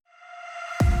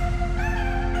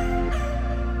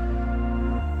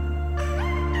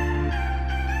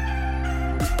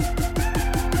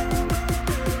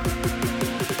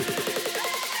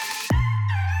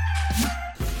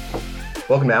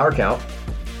Welcome to Hour Count.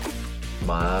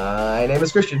 My name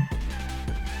is Christian.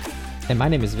 And my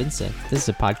name is Vincent. This is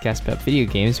a podcast about video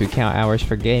games. We count hours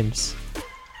for games.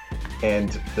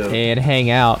 And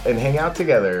hang out. And hang out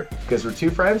together. Because we're two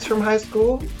friends from high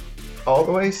school. All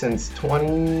the way since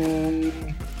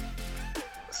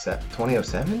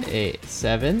 2007?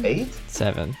 7? 8?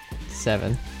 7.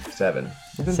 7. 7.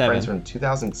 We've been 7. friends from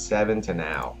 2007 to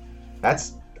now.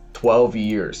 That's 12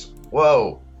 years.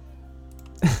 Whoa.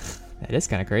 That is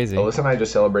kind of crazy. Alyssa and I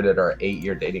just celebrated our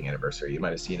 8-year dating anniversary. You might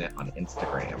have seen it on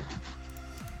Instagram.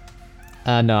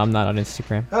 No, I'm not on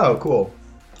Instagram. Oh, cool.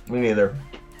 Me neither.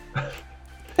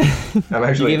 I'm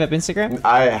actually. You gave up Instagram?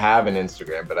 I have an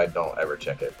Instagram, but I don't ever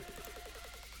check it.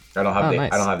 I don't have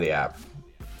nice. I don't have the app.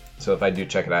 So if I do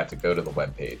check it, I have to go to the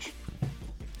web page.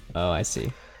 Oh, I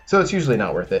see. So it's usually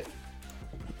not worth it.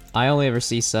 I only ever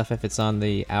see stuff if it's on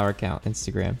the Hour Count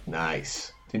Instagram.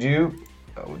 Nice. Did you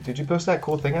post that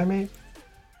cool thing I made?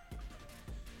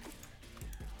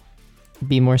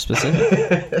 Be more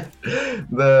specific.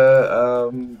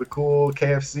 the cool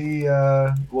KFC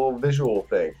little visual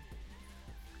thing.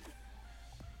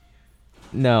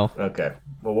 No. Okay.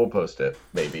 Well, we'll post it,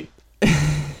 maybe. I'm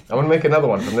going to make another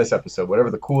one from this episode. Whatever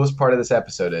the coolest part of this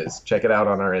episode is, check it out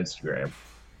on our Instagram.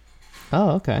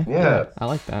 Oh, okay. Yeah. I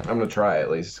like that. I'm going to try it at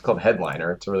least. It's called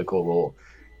Headliner. It's a really cool little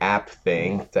app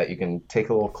thing that you can take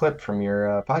a little clip from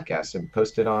your podcast and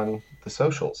post it on the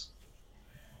socials.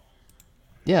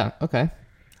 Yeah, okay.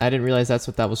 I didn't realize that's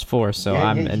what that was for, so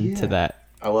I'm into that.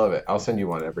 I love it. I'll send you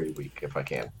one every week if I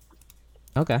can.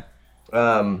 Okay.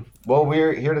 Well,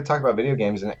 we're here to talk about video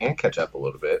games and catch up a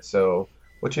little bit. So,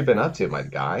 what you been up to, my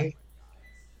guy?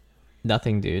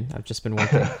 Nothing, dude. I've just been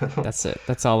working. That's it.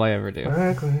 That's all I ever do.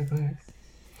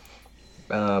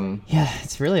 Yeah,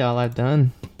 it's really all I've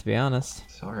done, to be honest.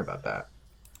 Sorry about that.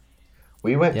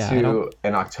 We went to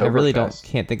an Oktoberfest. I really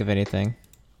can't think of anything.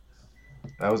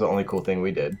 That was the only cool thing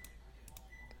we did.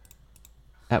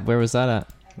 Where was that at?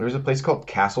 There was a place called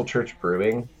Castle Church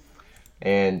Brewing,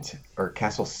 I think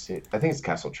it's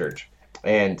Castle Church,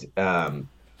 and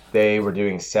they were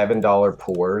doing $7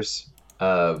 pours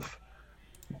of,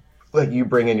 like, you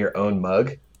bring in your own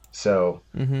mug. So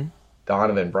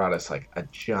Donovan brought us like a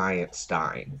giant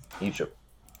stein, each of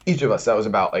us. That was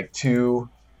about like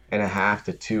 2.5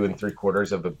 to 2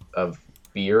 3/4 of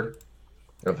beer,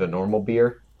 of the normal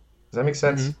beer. Does that make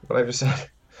sense? What I just said?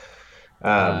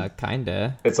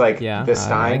 Kinda. It's like the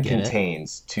stein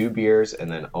contains 2 beers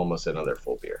and then almost another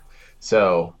full beer.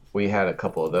 So we had a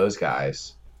couple of those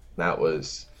guys. That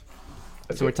was.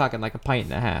 So we're talking like a pint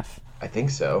and a half. I think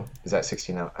so. Is that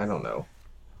 16 ounce? I don't know.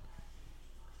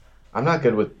 I'm not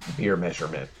good with beer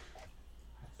measurement.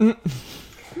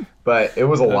 But it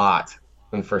was a lot,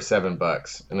 and for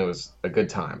 $7, and it was a good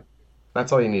time.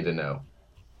 That's all you need to know.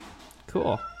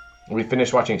 Cool. We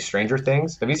finished watching Stranger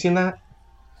Things. Have you seen that?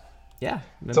 Yeah.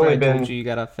 It's only been. Told you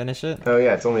gotta finish it. Oh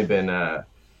yeah, it's only been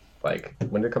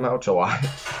when did it come out? July.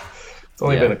 It's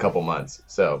only been a couple months.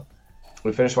 So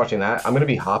we finished watching that. I'm gonna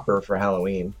be Hopper for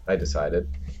Halloween. I decided.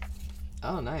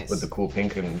 Oh, nice. With the cool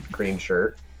pink and green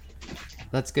shirt.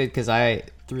 That's good because I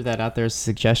threw that out there as a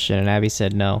suggestion, and Abby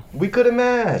said no. We could have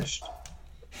matched.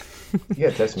 Yeah,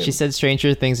 test me. She said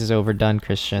Stranger Things is overdone,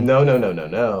 Christian.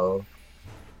 No.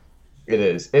 It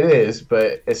is,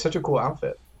 but it's such a cool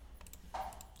outfit.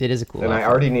 It is a cool outfit. outfit. I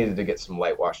already needed to get some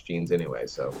light wash jeans anyway,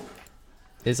 so.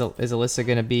 Is Alyssa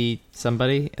going to be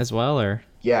somebody as well, or?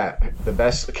 Yeah, the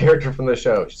best character from the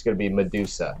show. She's going to be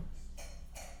Medusa.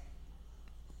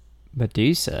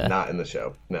 Medusa? Not in the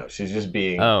show. No, she's just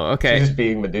being... Oh, okay. She's just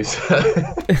being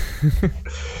Medusa.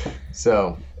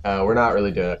 So, we're not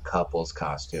really doing a couple's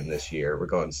costume this year. We're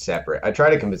going separate. I try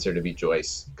to convince her to be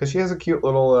Joyce, because she has a cute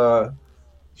little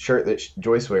shirt that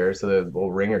Joyce wears, the little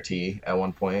ringer tee at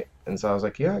one point. And so I was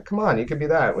like, yeah, come on, you could be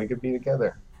that. We could be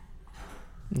together.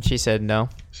 And she said no.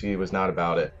 She was not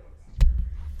about it.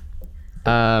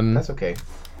 That's okay.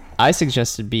 I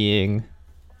suggested being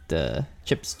the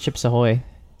Chips Ahoy.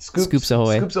 Scoops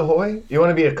Ahoy. Scoops Ahoy? You want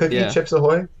to be a cookie, Chips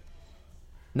Ahoy?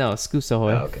 No, Scoops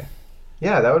Ahoy. Oh, okay.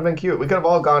 Yeah, that would have been cute. We could have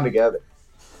all gone together.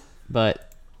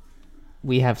 But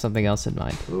we have something else in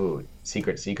mind. Ooh,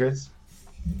 secrets?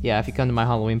 Yeah, if you come to my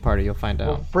Halloween party, you'll find out.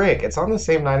 Well, frick, it's on the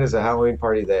same night as a Halloween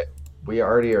party that we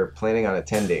already are planning on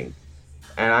attending.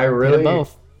 And I really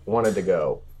wanted to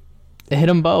go. Hit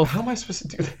them both. How am I supposed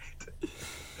to do that?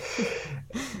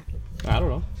 I don't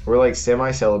know. We're like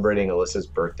semi-celebrating Alyssa's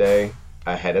birthday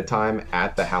ahead of time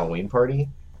at the Halloween party.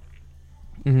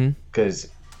 Because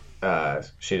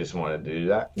she just wanted to do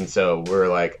that. And so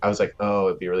I was like, oh,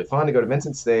 it'd be really fun to go to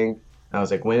Vincent's thing. And I was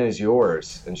like, when is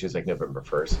yours? And she was like, November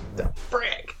 1st. The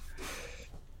frick.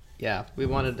 Yeah, we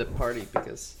wanted to party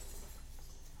because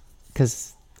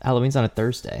Halloween's on a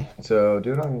Thursday. So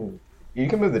do it on. You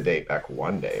can move the date back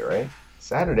one day, right?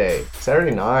 Saturday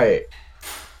night.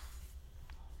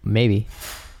 Maybe.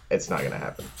 It's not gonna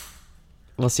happen.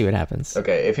 We'll see what happens.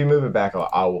 Okay, if you move it back,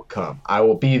 I will come. I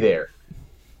will be there.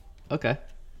 Okay.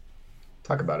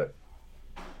 Talk about it.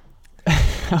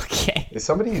 Okay. Is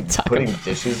somebody putting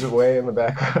dishes away in the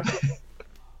background?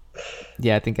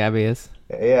 Yeah, I think Abby is.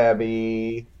 Hey,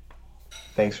 Abby.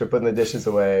 Thanks for putting the dishes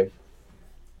away.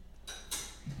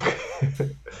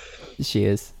 She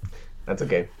is. That's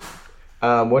okay.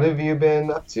 What have you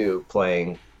been up to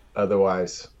playing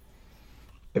otherwise?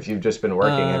 If you've just been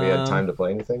working, have you had time to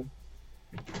play anything?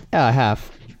 Yeah, I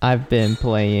have. I've been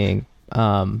playing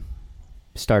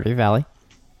Stardew Valley.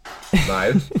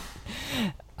 Nice.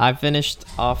 I finished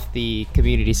off the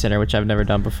community center, which I've never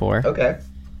done before. Okay.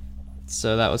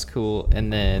 So that was cool.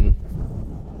 And then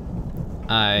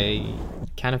I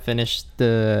kind of finished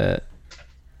there's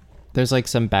like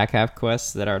some back half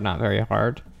quests that are not very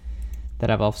hard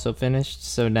that I've also finished.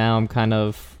 So now I'm kind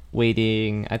of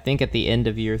waiting. I think at the end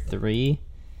of year 3,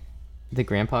 the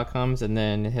grandpa comes and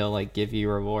then he'll like give you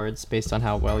rewards based on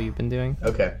how well you've been doing.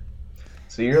 Okay.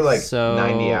 So you're like So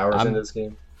 90 hours into this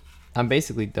game? I'm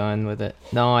basically done with it.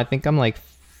 No, I think I'm like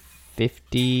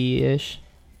 50-ish.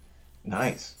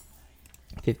 Nice.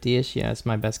 50-ish, yeah, that's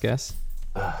my best guess.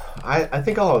 I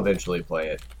think I'll eventually play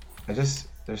it. There's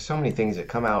so many things that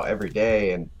come out every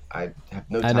day, and I have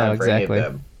no time for any of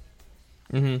them.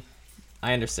 Mm-hmm.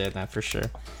 I understand that for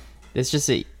sure. It's just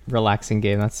a relaxing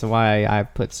game. That's why I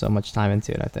put so much time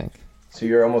into it, I think. So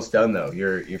you're almost done though.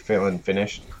 You're feeling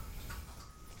finished.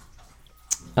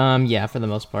 Yeah, for the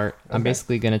most part. Okay. I'm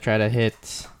basically gonna try to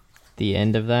hit the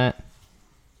end of that.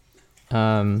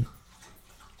 Like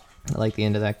the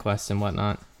end of that quest and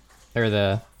whatnot, or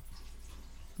the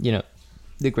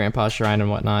grandpa shrine and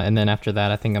whatnot, and then after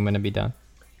that, I think I'm gonna be done.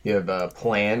 You have a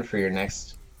plan for your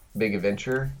next big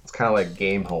adventure. It's kind of like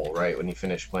Game Hole, right? When you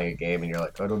finish playing a game and you're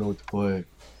like, I don't know what to play.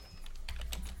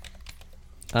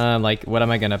 Like what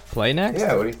am I gonna play next?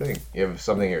 Yeah, what do you think? You have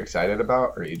something you're excited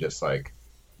about, or are you just like?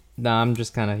 No, I'm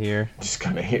just kind of here. Just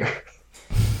kind of here.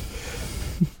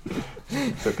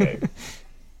 It's okay.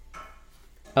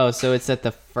 Oh, so it's at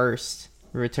the first.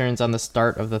 Returns on the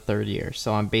start of the 3rd year,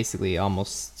 so I'm basically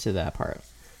almost to that part.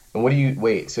 And what do you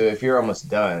wait? So if you're almost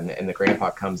done and the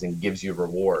grandpa comes and gives you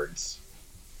rewards,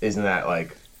 isn't that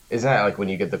like when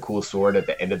you get the cool sword at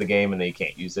the end of the game and then you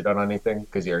can't use it on anything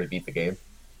because you already beat the game?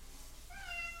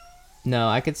 No,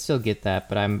 I could still get that,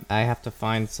 but I have to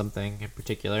find something in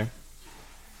particular.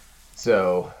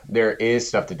 So there is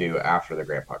stuff to do after the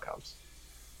grandpa comes.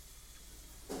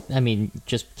 I mean,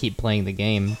 just keep playing the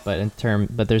game,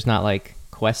 but there's not like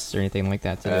quests or anything like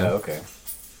that to do. Okay.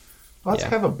 Well, that's Yeah.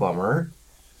 kind of a bummer.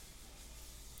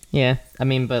 Yeah, I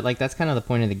mean, but like that's kind of the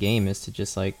point of the game is to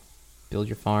just like build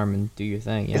your farm and do your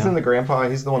thing. You Isn't know? the grandpa?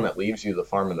 He's the one that leaves you the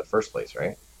farm in the first place,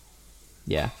 right?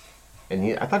 Yeah,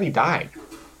 And I thought he died.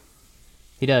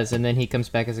 he does, and then he comes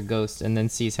back as a ghost and then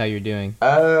sees how you're doing.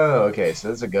 Oh, okay. So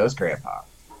there's a ghost grandpa.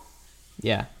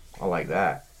 Yeah. I like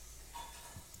that.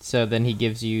 So then he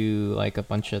gives you like a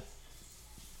bunch of.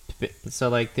 So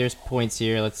like there's points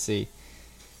here. Let's see.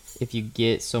 If you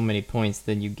get so many points,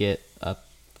 then you get a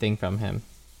thing from him.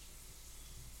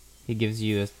 He gives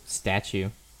you a statue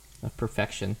of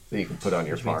perfection. That you can put on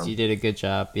your Which means farm. you did a good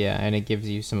job. Yeah, and it gives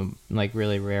you some like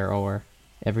really rare ore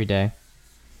every day.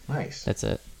 Nice. That's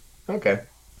it. Okay.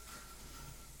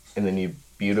 And then you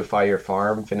beautify your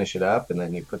farm, finish it up, and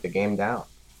then you put the game down.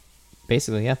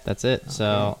 Basically, yeah, that's it.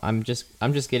 So I'm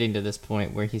just getting to this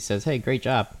point where he says, "Hey, great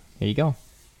job. Here you go."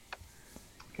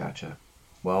 Gotcha.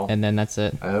 Well, And then that's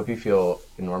it. I hope you feel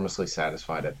enormously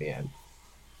satisfied at the end.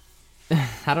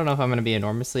 I don't know if I'm gonna be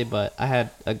enormously, but I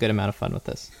had a good amount of fun with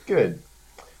this. Good.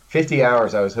 50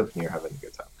 hours, I was hoping you're having a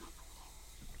good time.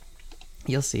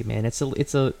 You'll see, man. It's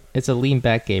a lean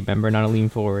back game, remember, not a lean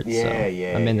forward. Yeah, so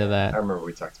yeah. I'm into I that. remember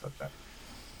we talked about that.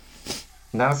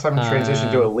 Now it's time to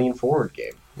transition to a lean forward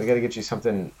game. We got to get you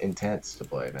something intense to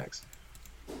play next.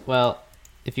 Well,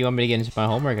 if you want me to get into my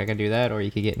homework, I can do that, or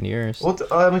you could get into yours. Well,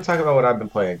 let me talk about what I've been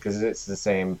playing because it's the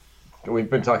same. We've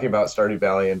been talking about Stardew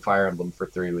Valley and Fire Emblem for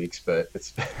 3 weeks, but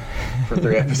it's for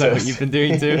 3 episodes. Is that what you've been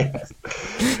doing too?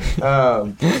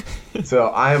 Yes.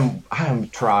 So I'm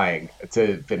trying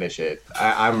to finish it.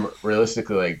 I'm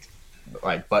realistically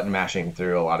like button mashing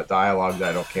through a lot of dialogue that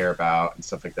I don't care about and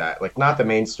stuff like that. Like not the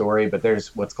main story, but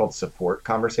there's what's called support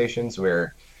conversations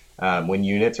where when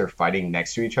units are fighting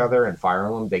next to each other in Fire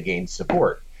Emblem, they gain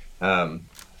support.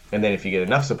 And then if you get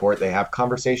enough support, they have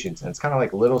conversations. And it's kind of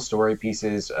like little story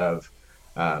pieces of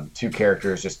two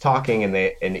characters just talking, and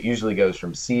it usually goes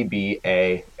from C, B,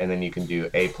 A, and then you can do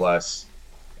A plus.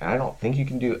 And I don't think you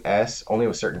can do S. Only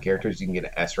with certain characters you can get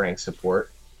an S rank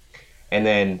support. And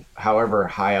then however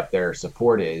high up their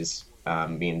support is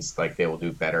means like they will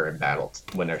do better in battle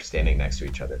when they're standing next to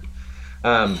each other.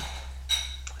 Um,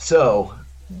 so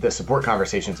the support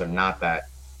conversations are not that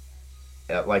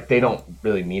like they don't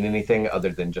really mean anything other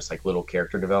than just like little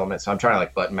character development. So I'm trying to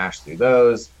like button mash through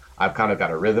those. I've kind of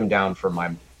got a rhythm down for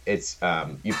my. It's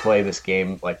you play this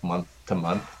game like month to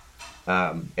month,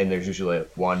 and there's usually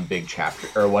like one big chapter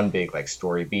or one big like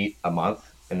story beat a month,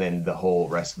 and then the whole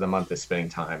rest of the month is spending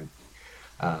time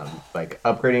like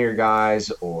upgrading your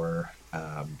guys or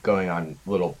going on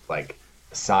little like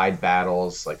side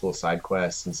battles, like little side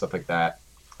quests and stuff like that.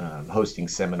 Hosting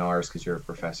seminars because you're a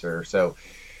professor. So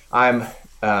I'm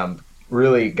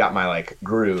really got my like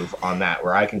groove on that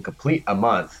where I can complete a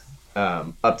month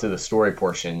up to the story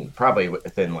portion probably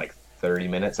within like 30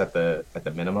 minutes at the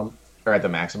minimum or at the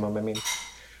maximum. I mean,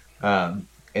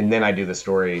 and then I do the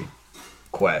story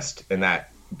quest, and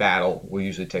that battle will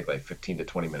usually take like 15 to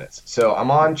 20 minutes. So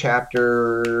I'm on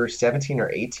chapter 17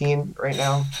 or 18 right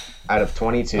now out of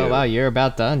 22. Oh wow, you're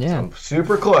about done, yeah. So I'm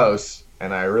super close,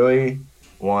 and I really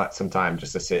want some time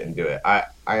just to sit and do it.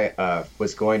 I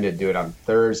was going to do it on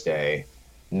Thursday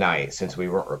night since we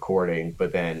weren't recording,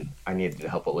 but then I needed to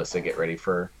help Alyssa get ready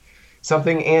for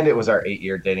something, and it was our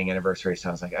 8-year dating anniversary, so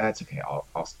I was like, it's okay,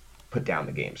 I'll put down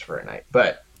the games for a night.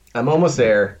 But I'm almost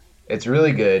there. It's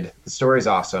really good. The story's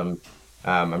awesome.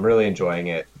 I'm really enjoying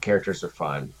it. The characters are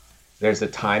fun. There's a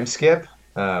time skip.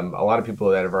 A lot of people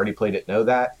that have already played it know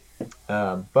that.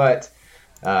 But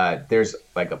there's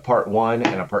like a part 1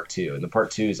 and a part 2. And the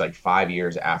part 2 is like 5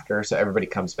 years after. So everybody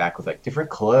comes back with like different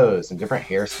clothes and different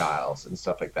hairstyles and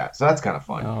stuff like that. So that's kind of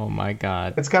fun. Oh my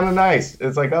God. It's kind of nice.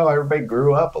 It's like, oh, everybody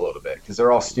grew up a little bit because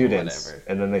they're all students. Whatever.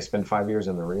 And then they spend 5 years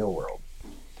in the real world.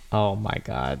 Oh my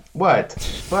God. What?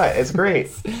 But it's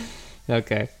great.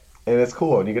 Okay. And it's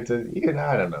cool, and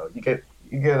I don't know, you get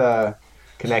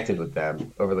connected with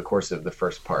them over the course of the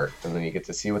first part, and then you get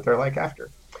to see what they're like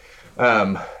after.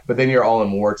 But then you're all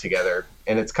in war together,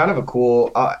 and it's kind of a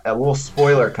cool, a little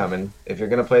spoiler coming. If you're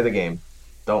gonna play the game,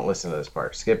 don't listen to this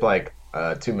part. Skip like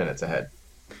 2 minutes ahead.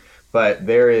 But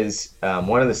there is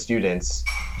one of the students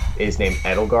is named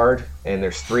Edelgard, and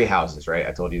there's 3 houses, right?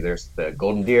 I told you there's the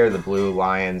Golden Deer, the Blue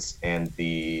Lions, and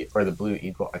the Blue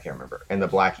Eagle. I can't remember. And the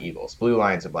Black Eagles, Blue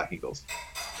Lions and Black Eagles.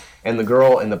 And the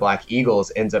girl in the Black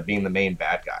Eagles ends up being the main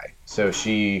bad guy. So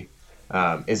she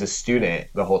is a student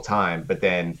the whole time, but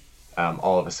then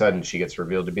all of a sudden she gets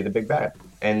revealed to be the big bad.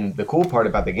 And the cool part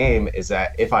about the game is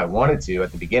that if I wanted to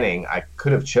at the beginning, I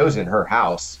could have chosen her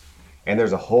house, and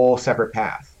there's a whole separate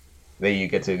path that you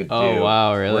get to do. Oh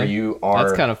wow, really? Where you are,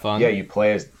 that's kind of fun. Yeah, you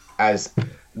play as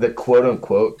the quote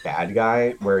unquote bad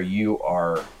guy, where you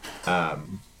are,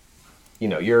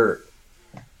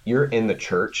 you're in the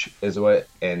church is what.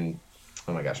 And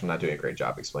oh my gosh, I'm not doing a great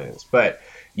job explaining this, but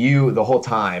you the whole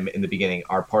time in the beginning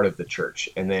are part of the church,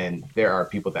 and then there are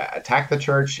people that attack the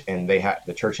church, and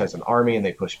the church has an army, and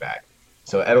they push back.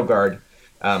 So Edelgard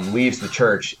leaves the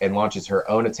church and launches her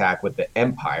own attack with the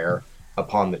Empire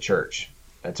upon the church.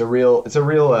 It's a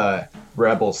real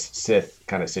Rebels Sith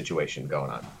kind of situation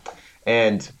going on,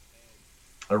 and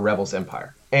a Rebels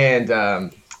Empire.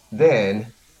 And then,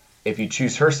 if you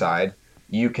choose her side,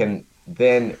 you can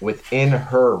then within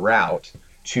her route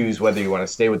choose whether you want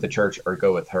to stay with the church or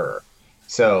go with her.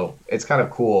 So it's kind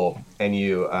of cool, and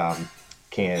you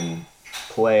can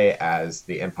play as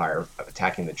the Empire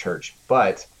attacking the church.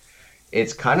 But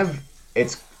it's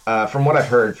from what I've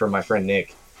heard from my friend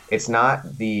Nick, it's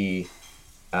not the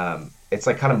it's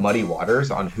like kind of muddy waters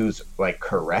on who's like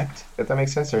correct, if that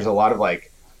makes sense. There's a lot of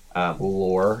like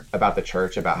lore about the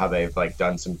church, about how they've like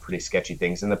done some pretty sketchy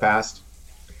things in the past.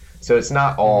 So it's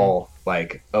not all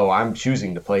like, oh, I'm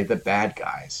choosing to play the bad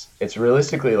guys. It's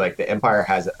realistically like the Empire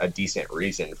has a decent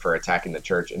reason for attacking the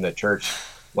church, and the church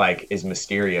like is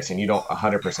mysterious, and you don't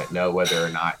 100% know whether or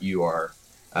not you are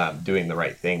doing the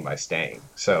right thing by staying.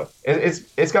 So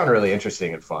it's gotten really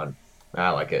interesting and fun.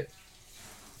 I like it.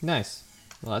 Nice.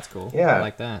 Well, that's cool. Yeah, I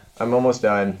like that. I'm almost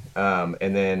done,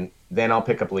 and then I'll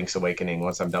pick up Link's Awakening.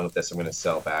 Once I'm done with this, I'm going to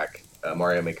sell back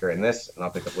Mario Maker and this, and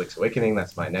I'll pick up Link's Awakening.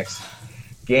 That's my next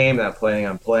game that I'm planning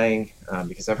on playing,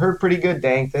 because I've heard pretty good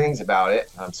dang things about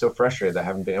it. I'm so frustrated that I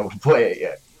haven't been able to play it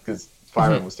yet because Fire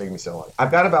Emblem was taking me so long.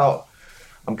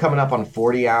 I'm coming up on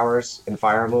 40 hours in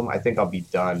Fire Emblem. I think I'll be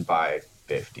done by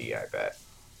 50, I bet.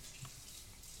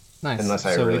 Nice. Unless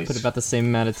I so release... we put about the same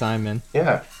amount of time in.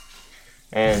 Yeah.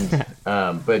 And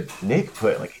but Nick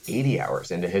put like 80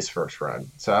 hours into his first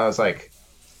run. So I was like,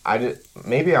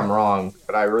 maybe I'm wrong,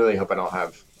 but I really hope I don't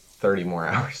have 30 more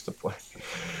hours to play.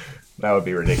 That would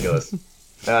be ridiculous.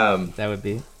 Um, That would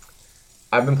be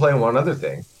I've been playing one other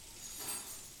thing,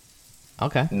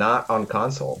 okay. not on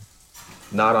console,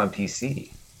 not on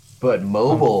PC, but On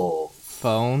mobile.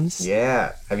 phones.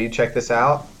 Yeah. Have you checked this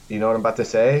out? Do you know what I'm about to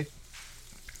say?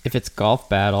 If it's golf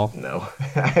battle. No.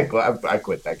 I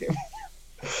quit that game.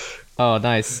 Oh,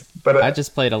 nice. But I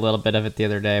just played a little bit of it the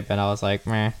other day, but I was like,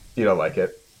 meh. you don't like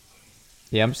it.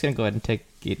 Yeah, I'm just gonna go ahead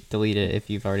and delete it if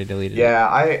you've already deleted it.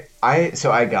 Yeah,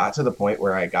 so I got to the point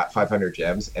where I got 500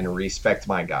 gems and respect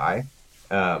my guy,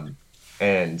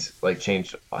 and like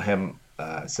changed him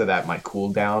so that my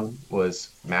cooldown was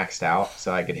maxed out,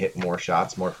 so I could hit more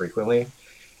shots more frequently,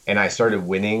 and I started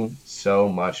winning so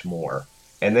much more.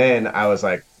 And then I was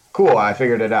like, cool, I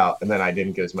figured it out, and then I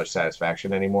didn't get as much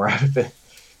satisfaction anymore out of it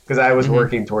because I was Hmm.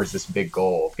 working towards this big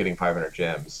goal of getting 500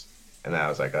 gems, and then I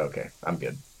was like, okay, I'm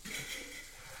good.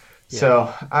 Yeah.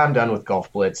 So I'm done with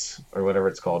Golf Blitz or whatever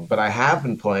it's called, but I have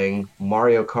been playing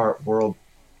Mario Kart World.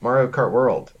 Mario Kart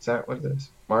World. Is that what it is?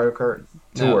 Mario Kart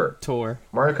No, Tour. tour.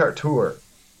 Mario Kart Tour.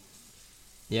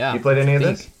 Yeah. You played any I of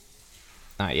think this?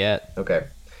 not yet. Okay.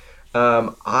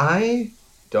 I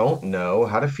don't know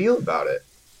how to feel about it.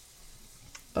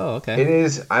 Oh, okay. It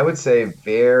is, I would say, a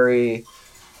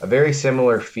very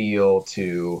similar feel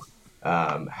to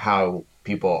how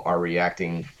people are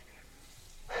reacting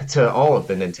to all of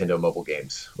the Nintendo mobile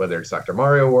games, whether it's Dr.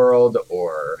 Mario World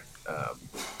or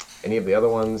any of the other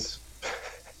ones.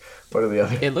 What are the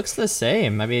other? It looks the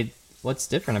same. I mean, what's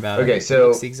different about it? Okay, It looks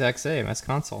so the exact same as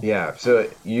console. yeah, so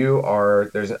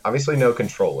there's obviously no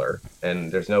controller,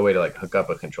 and there's no way to like hook up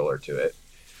a controller to it.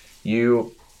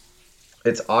 You,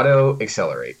 it's auto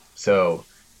accelerate, so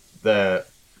the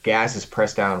gas is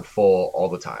pressed down full all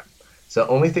the time. So the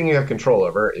only thing you have control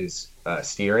over is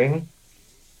steering,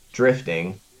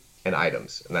 drifting, and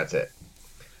items, and that's it.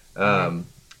 Hmm.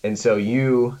 And so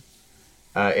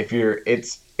if you're,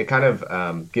 it kind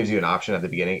of gives you an option at the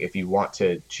beginning if you want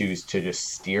to choose to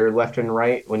just steer left and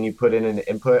right when you put in an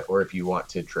input, or if you want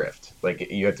to drift. Like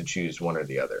you have to choose one or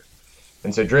the other.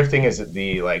 And so drifting is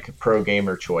the like pro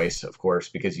gamer choice, of course,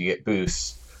 because you get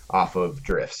boosts off of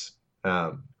drifts.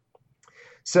 Um,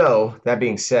 so that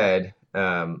being said,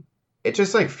 it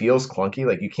just like feels clunky.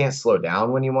 Like you can't slow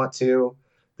down when you want to.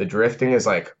 The drifting is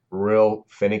like real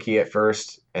finicky at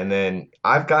first, and then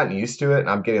I've gotten used to it, and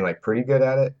I'm getting like pretty good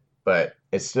at it, but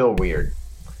it's still weird.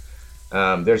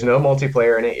 There's no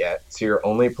multiplayer in it yet, so you're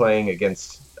only playing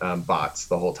against bots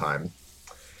the whole time,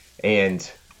 and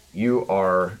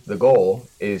the goal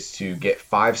is to get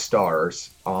 5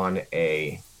 stars on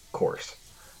a course.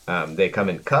 They come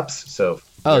in cups, so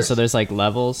Oh, so there's like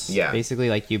levels, yeah, basically,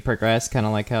 like you progress, kind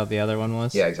of like how the other one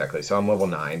was. yeah, exactly. So I'm level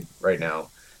 9 right now,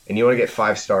 and you want to get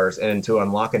 5 stars, and to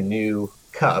unlock a new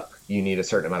cup, you need a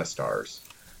certain amount of stars.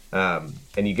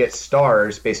 And you get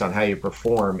stars based on how you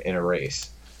perform in a race.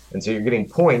 And so you're getting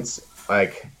points.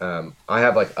 Like I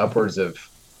have like upwards of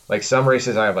like some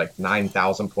races I have like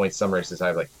 9,000 points. Some races I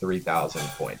have like 3,000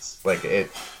 points. Like it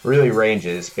really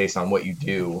ranges based on what you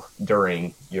do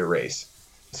during your race.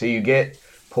 So you get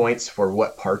points for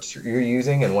what parts you're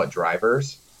using and what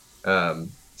drivers.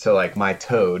 So like my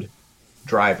Toad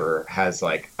driver has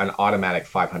like an automatic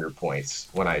 500 points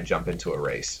when I jump into a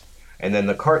race. And then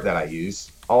the cart that I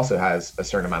use also has a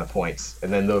certain amount of points.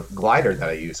 And then the glider that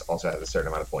I use also has a certain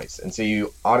amount of points. And so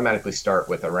you automatically start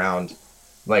with around,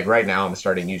 like right now, I'm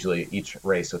starting usually each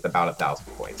race with about 1,000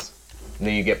 points. And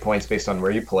then you get points based on where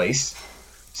you place.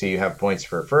 So you have points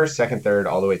for first, second, third,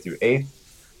 all the way through eighth,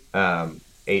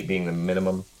 eight being the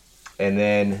minimum. And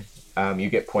then you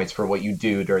get points for what you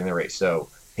do during the race. So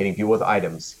hitting people with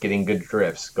items, getting good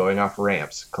drifts, going off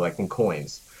ramps, collecting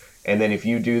coins. And then if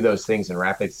you do those things in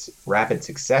rapid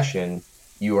succession,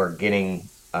 you are getting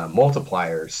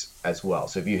multipliers as well.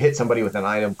 So if you hit somebody with an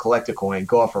item, collect a coin,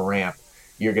 go off a ramp,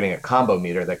 you're getting a combo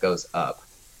meter that goes up.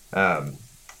 Um,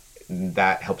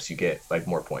 that helps you get like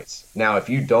more points. Now, if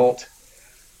you don't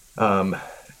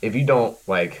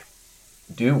like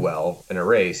do well in a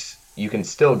race, you can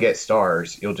still get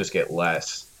stars. You'll just get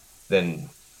less than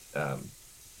um,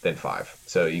 than 5.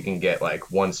 So you can get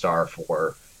like 1 star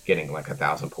for getting like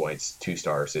 1,000 points. 2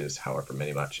 stars is however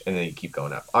many much, and then you keep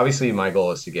going up. Obviously, my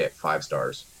goal is to get 5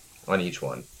 stars on each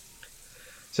one.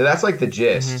 So that's like the Hmm.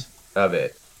 gist of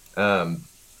it. Um,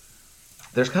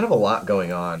 there's kind of a lot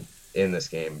going on in this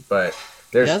game, but It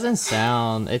there's doesn't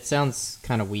sound. It sounds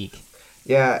kind of weak.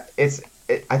 yeah,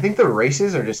 I think the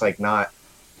races are just like not.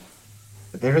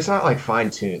 They're just not like fine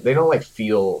tuned. They don't like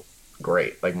feel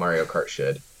great like Mario Kart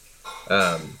should.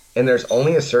 And there's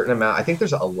only a certain amount. I think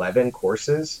there's 11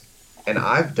 courses, and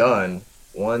I've done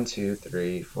 1, 2,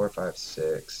 3, 4, 5,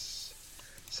 6,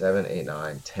 7, 8,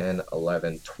 9, 10,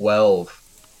 11, 12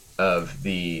 of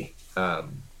the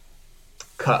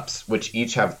cups, which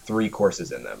each have 3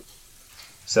 courses in them.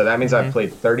 So that means I've Mm-hmm.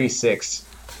 played 36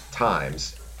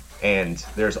 times, and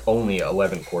there's only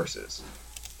 11 courses.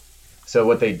 So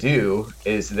what they do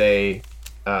is they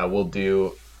will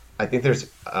do. I think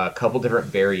there's a couple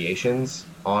different variations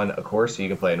on a course. So you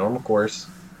can play a normal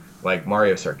course, like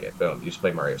Mario Circuit. Boom, you just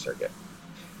play Mario Circuit,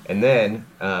 and then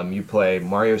you play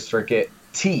Mario Circuit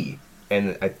T,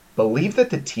 and I believe that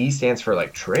the T stands for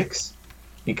like tricks,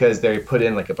 because they put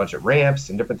in like a bunch of ramps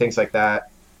and different things like that.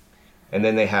 And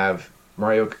then they have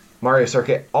Mario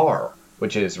Circuit R,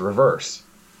 which is reverse,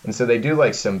 and so they do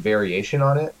like some variation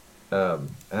on it.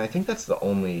 And I think that's the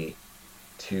only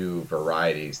 2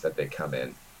 varieties that they come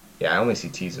in. Yeah, I only see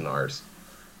T's and R's,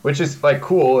 which is like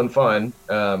cool and fun,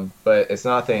 but it's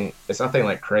nothing. It's nothing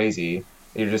like crazy.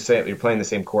 You're just saying you're playing the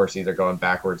same course, either going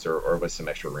backwards or with some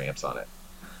extra ramps on it.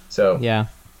 So Yeah.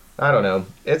 I don't know.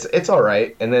 It's all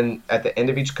right. And then at the end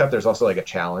of each cup, there's also like a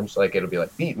challenge. Like it'll be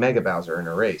like beat Mega Bowser in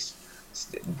a race.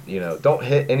 Don't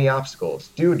hit any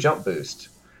obstacles. Do a jump boost.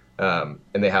 And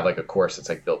they have like a course that's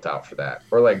like built out for that.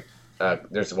 Or like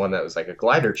there's one that was like a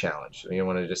glider challenge. You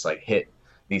want to just like hit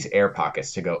these air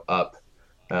pockets to go up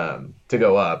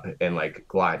and like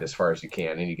glide as far as you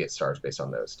can, and you get stars based on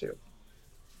those too.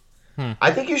 Hmm.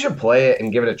 I think you should play it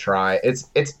and give it a try.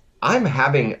 It's I'm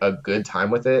having a good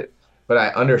time with it, but I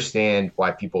understand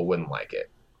why people wouldn't like it.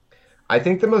 I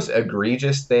think the most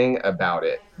egregious thing about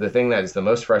it, the thing that is the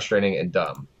most frustrating and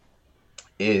dumb,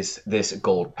 is this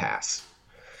gold pass.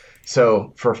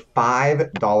 So for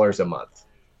 $5 a month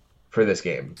for this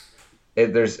game,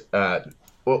 there's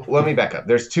well, let me back up.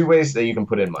 There's 2 ways that you can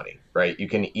put in money, right? You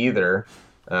can either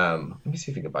let me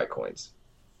see if you can buy coins.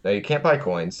 Now you can't buy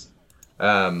coins,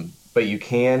 but you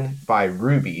can buy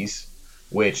rubies,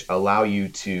 which allow you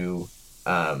to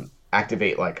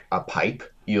activate like a pipe.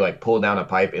 You like pull down a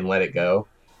pipe and let it go,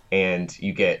 and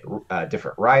you get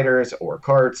different riders or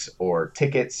carts or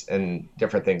tickets and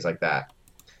different things like that.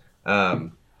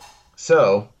 Um,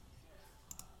 so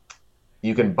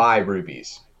you can buy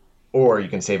rubies, or you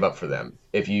can save up for them.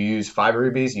 If you use 5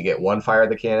 rubies, you get 1 fire of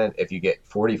the cannon. If you get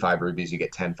 45 rubies, you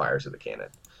get 10 fires of the cannon.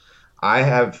 I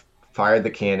have fired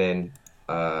the cannon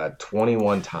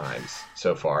 21 times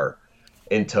so far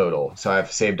in total. So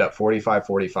I've saved up 45,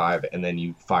 45, and then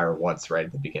you fire once right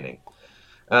at the beginning.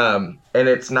 And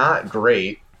it's not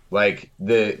great. Like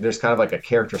there's kind of like a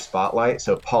character spotlight.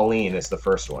 So Pauline is the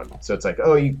first one. So it's like,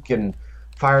 oh, you can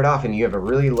fire it off, and you have a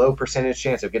really low percentage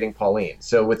chance of getting Pauline.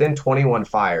 So within 21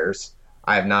 fires,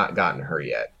 I have not gotten her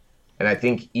yet. And I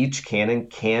think each cannon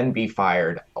can be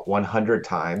fired 100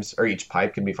 times, or each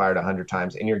pipe can be fired 100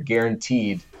 times, and you're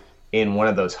guaranteed in one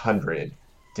of those 100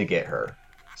 to get her.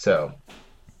 So,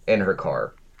 in her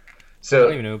car. I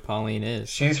don't So even know who Pauline is.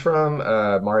 she's from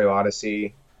Mario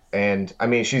Odyssey, and I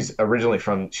mean she's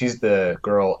the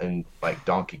girl in like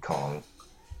Donkey Kong,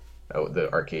 the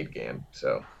arcade game.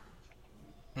 So,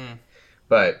 Hmm.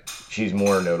 but she's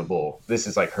more notable. This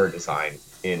is like her design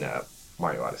in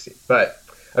Mario Odyssey. But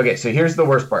okay, so here's the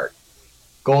worst part: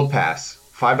 Gold Pass,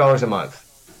 $5 a month.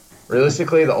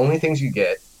 Realistically, the only things you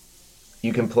get,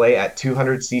 you can play at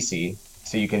 200cc,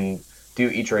 so you can do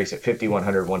each race at 50,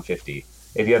 100, 150.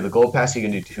 If you have the Gold Pass, you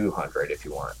can do 200 if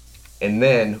you want. And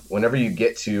then whenever you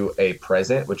get to a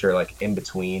present, which are like in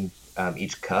between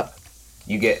each cup,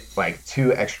 you get like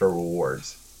 2 extra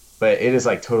rewards. But it is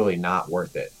like totally not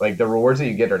worth it. Like the rewards that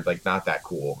you get are like not that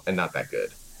cool and not that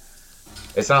good.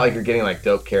 It's not like you're getting like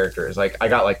dope characters. Like I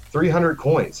got like 300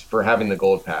 coins for having the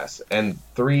Gold Pass and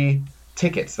 3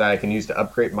 tickets that I can use to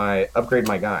upgrade my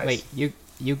guys. Wait,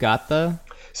 you got the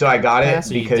So I got it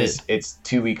pass, or you because did? it's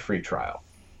 2-week free trial.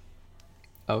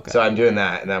 Okay. So I'm doing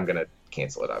that, and then I'm gonna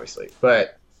cancel it, obviously. But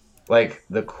like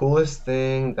the coolest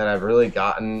thing that I've really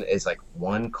gotten is like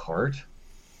 1 cart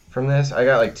from this. I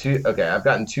got like 2. Okay, I've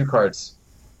gotten 2 carts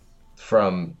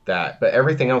from that, but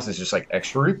everything else is just like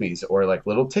extra rupees or like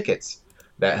little tickets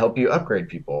that help you upgrade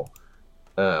people.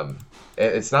 Um,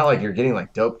 it's not like you're getting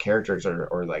like dope characters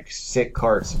or like sick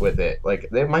carts with it. Like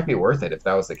it might be worth it if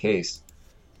that was the case,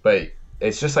 but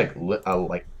it's just like a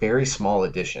like very small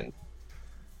addition.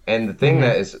 And the thing Mm-hmm.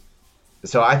 that is,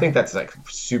 so I think that's like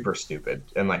super stupid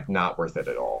and like not worth it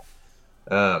at all.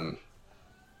 Um,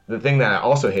 the thing that I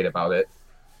also hate about it,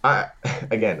 I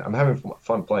again, I'm having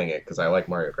fun playing it because I like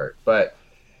Mario Kart, but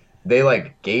they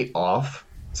like gate off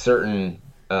certain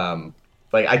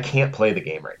like I can't play the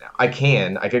game right now. I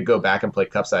could go back and play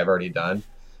cups that I've already done,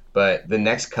 but the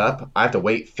next cup I have to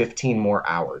wait 15 more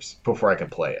hours before I can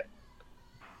play it.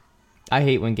 I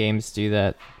hate when games do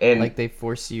that. And Like they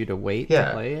force you to wait to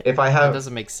yeah, play it. if I That have,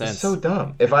 doesn't make it's sense. so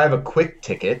dumb. If I have a quick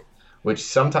ticket, which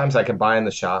sometimes I can buy in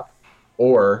the shop,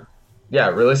 or yeah,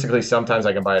 realistically, sometimes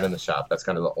I can buy it in the shop. That's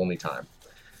kind of the only time.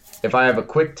 If I have a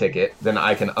quick ticket, then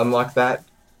I can unlock that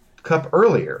cup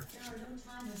earlier.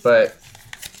 But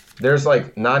there's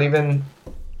like not even.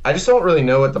 I just don't really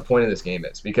know what the point of this game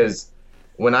is because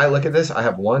when I look at this, I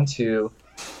have 1, 2,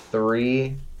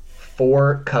 3,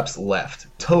 4 cups left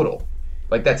total.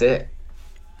 Like that's it.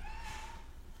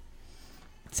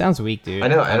 It sounds weak, dude. I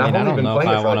know, and I've I only don't been know if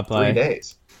playing I it for want to like play. 3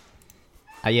 days.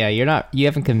 Yeah, you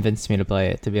haven't convinced me to play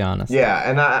it, to be honest. Yeah,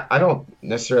 and I don't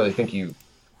necessarily think you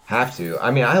have to.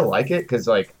 I mean, I like it because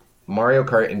like Mario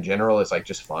Kart in general is like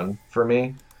just fun for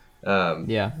me.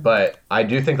 Yeah. But I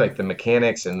do think like the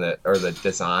mechanics and the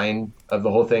design of the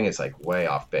whole thing is like way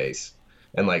off base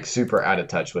and like super out of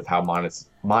touch with how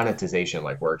monetization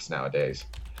like works nowadays.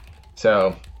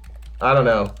 So I don't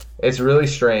know. It's really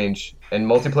strange, and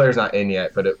multiplayer's not in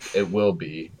yet, but it will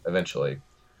be eventually.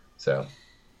 So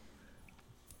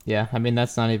Yeah, I mean,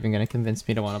 that's not even going to convince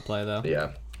me to want to play, though.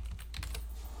 yeah.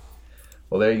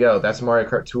 Well, there you go. That's Mario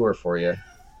Kart Tour for you.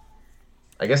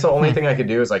 I guess the only thing I could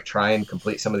do is like try and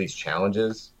complete some of these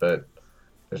challenges, but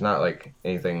there's not like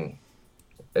anything.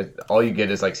 All you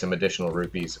get is like some additional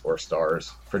rupees or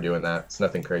stars for doing that. It's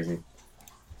nothing crazy.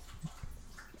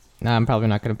 Nah, I'm probably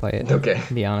not going to play it, Okay,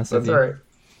 to be honest that's with you. all right.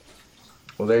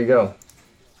 Well, there you go.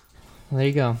 Well, there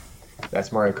you go.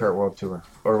 That's Mario Kart World Tour,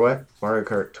 or what? Mario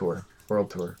Kart Tour,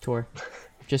 World Tour, Tour.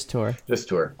 Just tour. just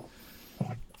tour.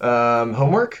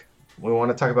 Homework. We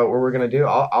want to talk about what we're gonna do.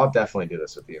 I'll definitely do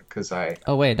this with you because I.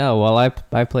 Oh, wait, no. Well, I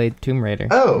played Tomb Raider.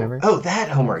 Oh, Remember? that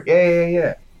homework.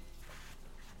 Yeah.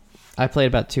 I played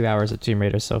about 2 hours of Tomb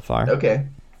Raider so far. Okay.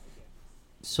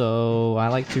 So, I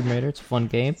like Tomb Raider. It's a fun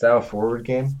game. Is that a forward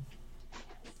game?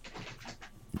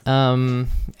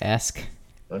 Esque.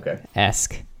 Okay.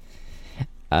 Esque.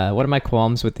 One of my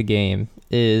qualms with the game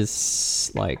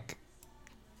is, like,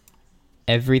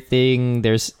 everything,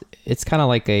 it's kind of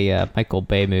like a Michael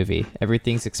Bay movie.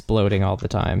 Everything's exploding all the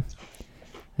time.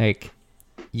 Like,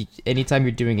 anytime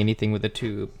you're doing anything with a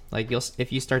tube, like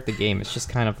if you start the game, it's just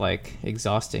kind of like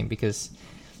exhausting because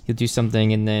you'll do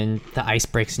something and then the ice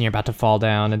breaks and you're about to fall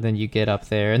down and then you get up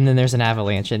there and then there's an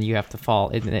avalanche and you have to fall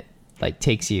and it like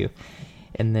takes you.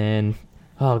 And then,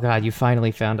 oh God, you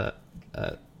finally found a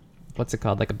what's it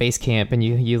called? Like a base camp and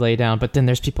you lay down, but then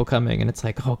there's people coming and it's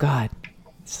like, oh God.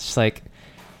 It's just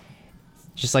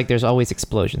like there's always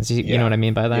explosions. You know what I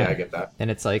mean by that? Yeah, I get that. And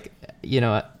it's like,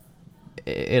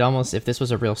 it almost, if this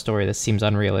was a real story, this seems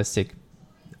unrealistic.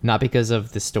 Not because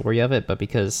of the story of it, but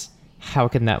because how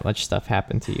can that much stuff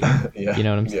happen to you? Yeah. You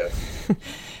know what I'm saying? Yeah.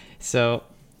 So,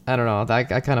 I don't know. I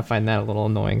kind of find that a little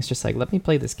annoying. It's just like, let me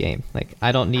play this game. Like,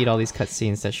 I don't need all these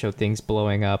cutscenes that show things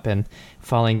blowing up and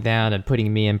falling down and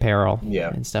putting me in peril. Yeah.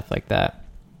 And stuff like that.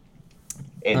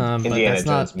 And But Indiana that's Jones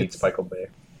not- meets it's- Michael Bay.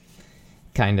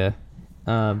 Kinda.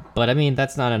 But I mean,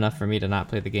 that's not enough for me to not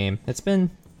play the game. It's been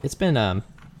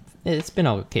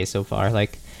okay so far.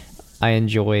 Like, I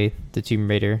enjoy the Tomb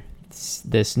Raider,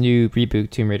 this new reboot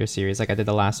Tomb Raider series. Like I did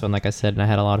the last one, like I said, and I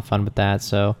had a lot of fun with that.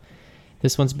 So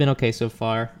this one's been okay so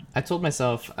far. I told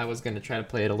myself I was going to try to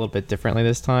play it a little bit differently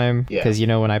this time. Yeah. Because,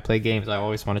 when I play games, I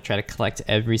always want to try to collect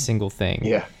every single thing.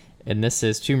 Yeah. And this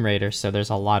is Tomb Raider, so there's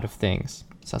a lot of things.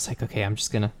 So I was like, okay, I'm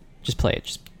just going to just play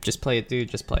it. Just play it, dude.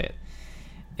 Just play it.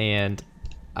 And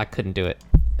I couldn't do it.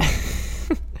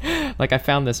 Like, I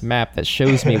found this map that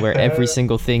shows me where every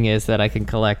single thing is that I can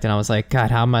collect, and I was like,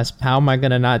 God, how am I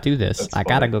gonna not do this? That's I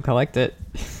gotta funny. go collect it.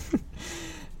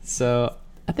 So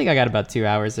I think I got about 2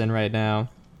 hours in right now.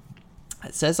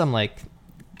 It says I'm like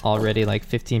already like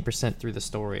 15% through the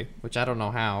story, which I don't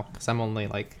know how, because I'm only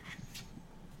like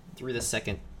through the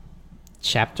second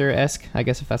chapter-esque, I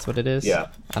guess, if that's what it is. Yeah.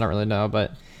 I don't really know,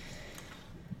 but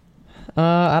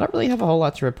I don't really have a whole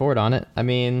lot to report on it. I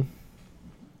mean,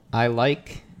 I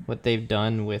like what they've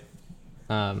done with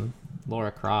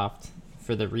Lara Croft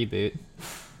for the reboot.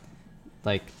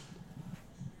 Like,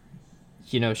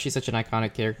 she's such an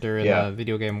iconic character in Yeah. the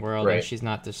video game world, Right. and she's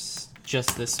not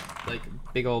just this like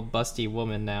big old busty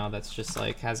woman now that's just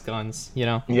like has guns,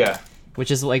 Yeah.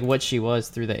 which is like what she was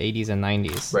through the 80s and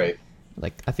 90s. Right.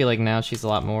 Like, I feel like now she's a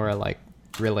lot more like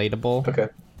relatable. Okay.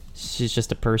 She's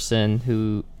just a person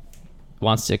who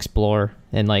wants to explore,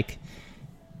 and like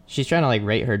she's trying to like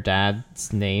rate her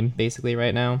dad's name basically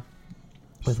right now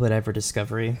with whatever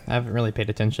discovery. I haven't really paid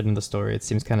attention to the story. It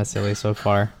seems kind of silly so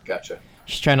far. Gotcha.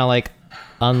 She's trying to like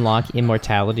unlock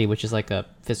immortality, which is like a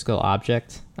physical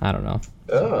object. I don't know.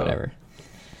 Oh. Whatever.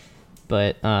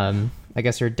 But I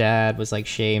guess her dad was like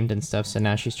shamed and stuff, so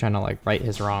now she's trying to like right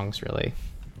his wrongs, really.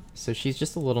 So she's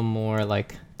just a little more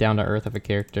like down to earth of a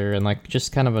character and like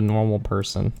just kind of a normal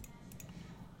person.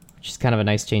 She's kind of a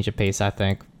nice change of pace, I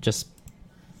think, just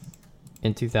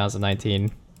in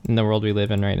 2019 in the world we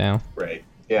live in right now. Right.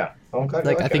 Yeah. I'm glad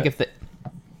Like you I think it.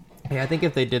 I think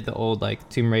if they did the old like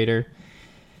Tomb Raider,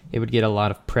 it would get a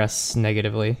lot of press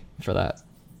negatively for that.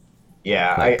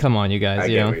 Yeah, Like, come on, you guys, I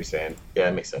you get know. what you're saying. Yeah,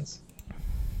 it makes sense.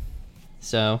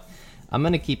 So, I'm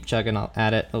gonna keep chugging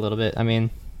at it a little bit. I mean,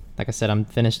 like I said, I'm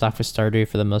finished off with Stardew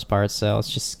for the most part, so it's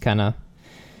just kind of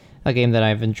a game that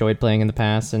I've enjoyed playing in the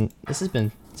past, and it's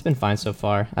been fine so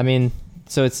far. I mean,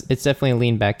 so it's definitely a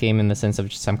lean back game in the sense of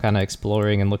just I'm kind of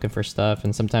exploring and looking for stuff,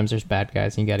 and sometimes there's bad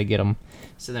guys and you got to get them.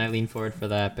 So then I lean forward for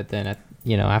that, but then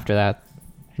after that,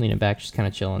 leaning back, just kind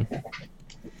of chilling.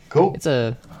 Cool.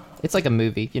 It's like a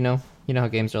movie, you know. You know how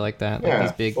games are like that, like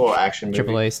these big little action movie.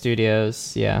 AAA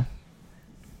studios. Yeah,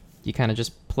 you kind of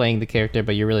just playing the character,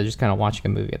 but you're really just kind of watching a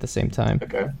movie at the same time.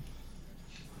 Okay.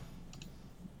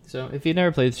 So if you've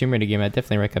never played the Tomb Raider game, I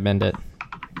definitely recommend it.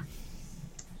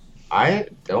 I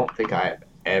don't think I've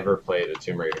ever played a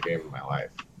Tomb Raider game in my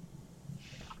life.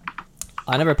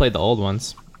 I never played the old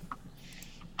ones,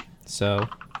 so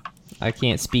I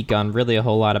can't speak on really a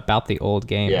whole lot about the old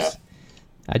games. Yeah.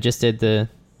 I just did the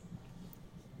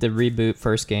reboot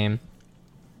first game.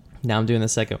 Now I'm doing the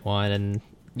second one, and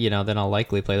then I'll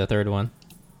likely play the third one.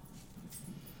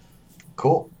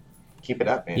 Cool. Keep it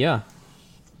up, man. Yeah,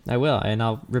 I will, and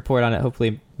I'll report on it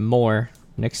hopefully more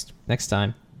next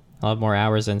time. I'll have more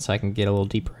hours in so I can get a little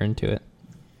deeper into it.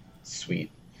 Sweet.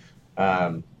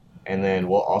 And then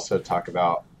we'll also talk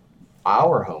about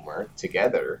our homework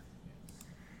together.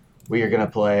 We are going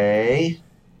to play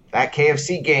that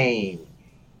KFC game.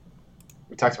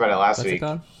 We talked about it last What's week. it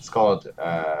called? It's called,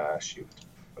 what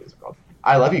is it called?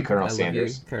 I Love You, Colonel I Love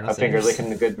Sanders. You, Colonel A finger Sanders.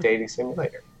 licking the good dating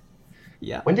simulator.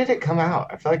 Yeah. When did it come out?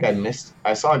 I feel like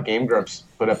I saw Game Grumps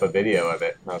put up a video of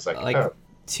it, and I was like, oh.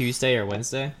 Tuesday or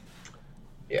Wednesday?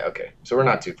 Yeah, okay. So we're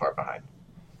not too far behind.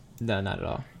 No, not at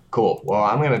all. Cool. Well,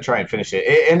 I'm going to try and finish it.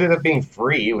 It ended up being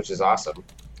free, which is awesome.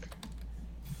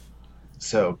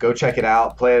 So go check it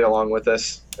out. Play it along with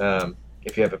us.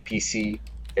 If you have a PC,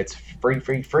 it's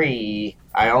free.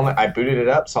 I booted it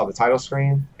up, saw the title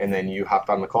screen, and then you hopped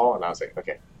on the call, and I was like,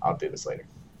 okay, I'll do this later.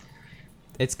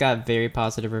 It's got very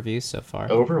positive reviews so far.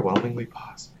 Overwhelmingly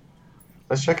positive.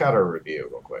 Let's check out our review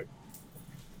real quick.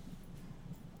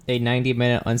 A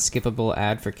 90-minute unskippable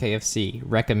ad for KFC.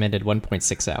 Recommended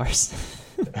 1.6 hours.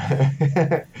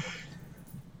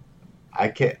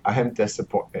 I am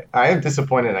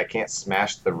disappointed I can't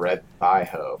smash the red thigh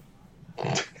hoe.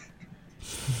 I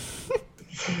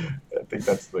think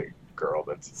that's the girl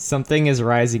that's... Something is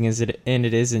rising and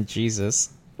it isn't Jesus.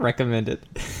 Recommended.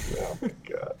 Oh my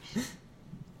gosh.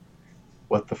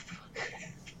 What the fuck?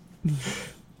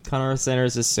 Colonel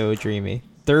Sanders is so dreamy.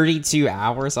 32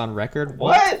 hours on record?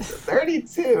 What?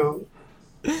 32?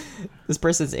 This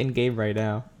person's in-game right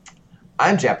now.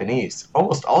 I'm Japanese.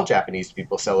 Almost all Japanese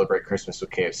people celebrate Christmas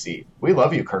with KFC. We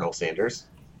love you, Colonel Sanders.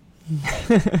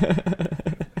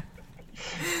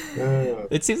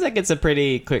 It seems like it's a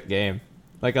pretty quick game.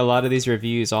 Like a lot of these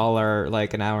reviews all are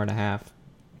like an hour and a half.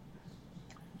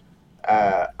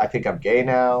 I think I'm gay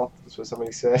now. That's what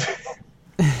somebody said.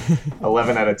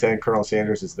 11 out of 10. Colonel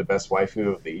Sanders is the best waifu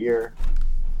of the year.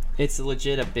 It's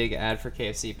legit a big ad for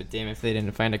KFC, but damn if they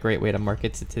didn't find a great way to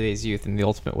market to today's youth in the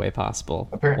ultimate way possible.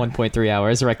 1.3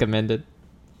 hours recommended.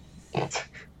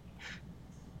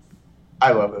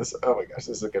 I love this. Oh my gosh,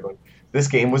 this is a good one. This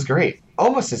game was great.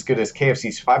 Almost as good as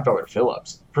KFC's $5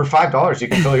 fill-ups. For $5, you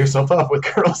can fill yourself up with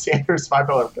Colonel Sanders'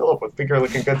 $5 fill-up with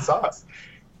finger-licking good sauce.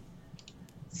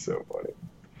 So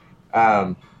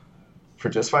funny. For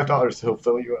just $5, he'll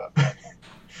fill you up.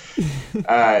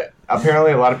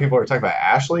 Apparently, a lot of people are talking about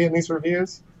Ashley in these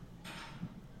reviews.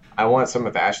 I want some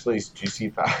of Ashley's juicy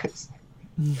thighs.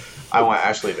 I want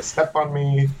Ashley to step on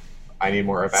me. I need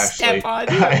more of Ashley. Step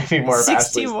on you. I need more of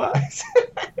Ashley's 61.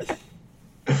 thighs.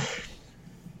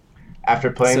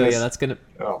 After playing this, that's gonna.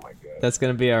 oh my god, That's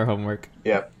gonna be our homework.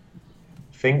 Yep.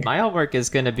 My homework is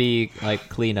gonna be like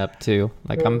cleanup too.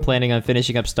 Like I'm planning on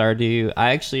finishing up Stardew.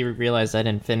 I actually realized I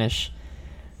didn't finish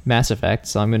Mass Effect,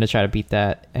 so I'm gonna try to beat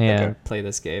that and play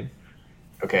this game.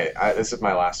 Okay, this is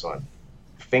my last one.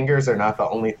 Fingers are not the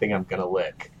only thing I'm gonna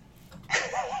lick.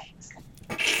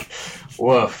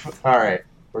 Woof. All right,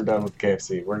 we're done with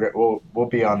KFC. We'll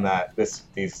be on that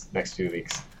these next 2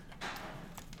 weeks.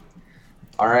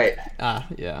 All right. Yeah.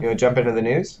 You want to jump into the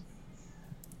news?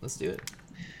 Let's do it.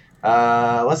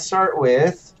 Let's start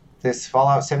with this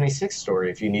Fallout 76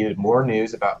 story if you needed more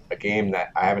news about a game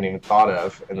that I haven't even thought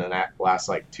of in the last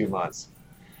like 2 months.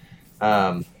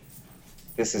 Um,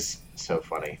 this is so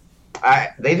funny.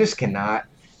 They just cannot.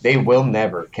 They will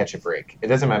never catch a break. It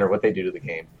doesn't matter what they do to the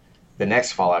game. The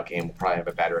next Fallout game will probably have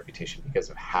a bad reputation because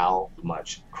of how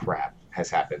much crap has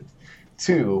happened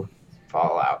to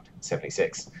Fallout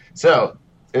 76. So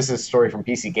this is a story from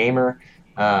PC Gamer.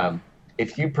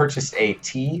 If you purchased a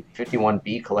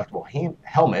T-51B collectible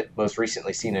helmet, most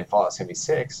recently seen in Fallout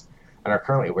 76, and are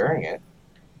currently wearing it,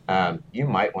 you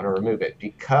might want to remove it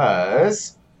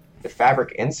because the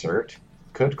fabric insert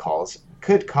could cause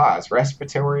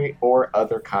respiratory or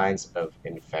other kinds of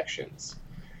infections.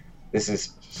 This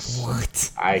is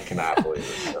What? I cannot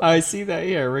believe it. I see that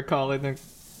here. Recalling the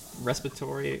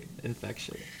respiratory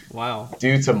infection. Wow.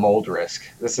 Due to mold risk.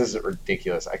 This is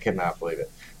ridiculous. I cannot believe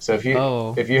it. So if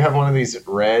Oh. you have one of these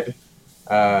red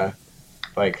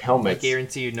like I helmets,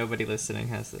 guarantee you nobody listening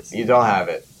has this. you don't have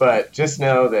it. But just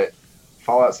know that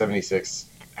Fallout 76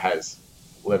 has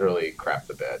literally crapped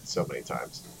the bed so many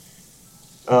times.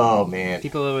 Oh man.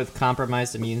 People with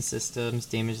compromised immune systems,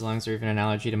 damaged lungs, or even an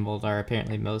allergy to mold are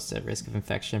apparently most at risk of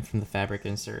infection from the fabric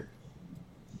insert.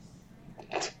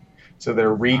 So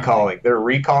they're recalling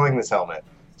this helmet.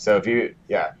 So if you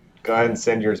go ahead and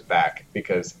send yours back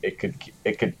because it could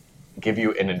give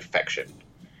you an infection.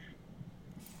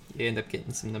 You end up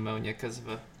getting some pneumonia because of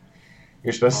a.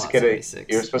 You're supposed to get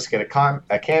 76.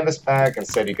 a canvas bag.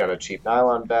 Instead, you got a cheap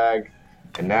nylon bag,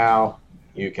 and now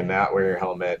you cannot wear your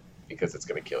helmet because it's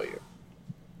going to kill you.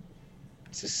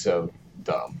 This is so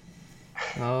dumb.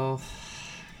 Oh,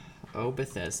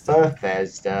 Bethesda.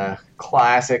 Bethesda,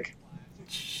 classic,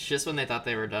 Just when they thought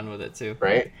they were done with it too.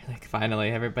 right? Like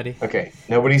finally, everybody. Okay,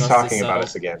 nobody's Dust is talking about settled.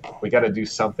 us again. We got to do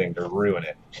something to ruin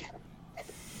it.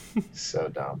 So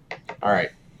dumb. All right.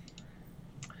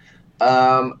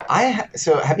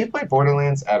 So have you played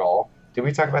Borderlands at all? Did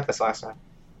we talk about this last time?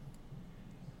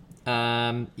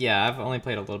 Yeah, I've only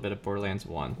played a little bit of Borderlands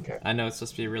 1. Okay. I know it's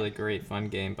supposed to be a really great, fun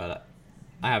game, but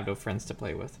I have no friends to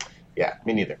play with. Yeah,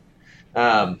 me neither.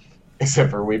 Except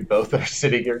for we both are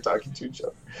sitting here talking to each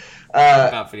other.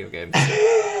 About video games.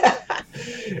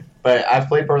 But I've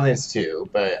played Borderlands 2,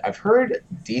 but I've heard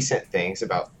decent things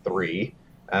about 3.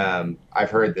 I've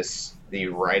heard the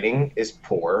writing is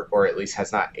poor, or at least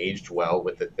has not aged well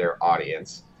with their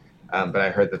audience. But I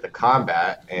heard that the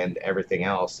combat and everything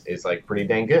else is like pretty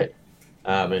dang good.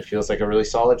 It feels like a really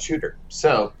solid shooter.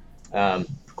 So, the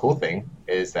cool thing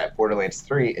is that Borderlands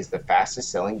 3 is the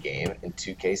fastest selling game in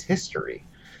 2K's history.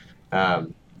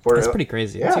 That's pretty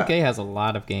crazy. Yeah. 2K has a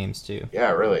lot of games too.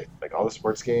 Yeah, really. Like all the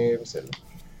sports games and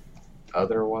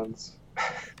other ones.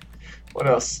 What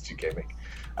else did 2K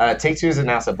make? Take-Two has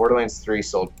announced that Borderlands 3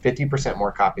 sold 50%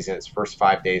 more copies in its first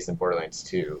 5 days than Borderlands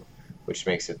 2, which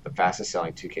makes it the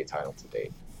fastest-selling 2K title to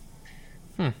date.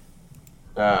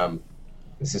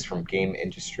 This is from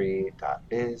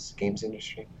GameIndustry.biz, Games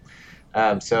Industry.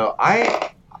 So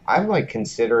I'm like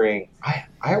considering,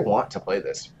 I want to play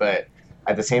this, but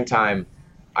at the same time,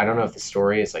 I don't know if the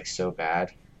story is like so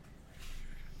bad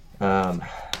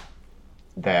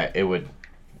that it would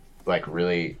like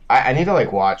really. I need to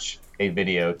like watch a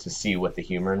video to see what the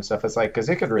humor and stuff is like, because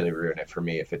it could really ruin it for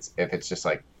me if it's just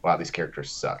like, wow, these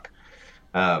characters suck.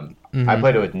 I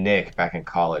played it with Nick back in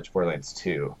college, Borderlands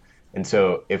 2. And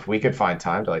so if we could find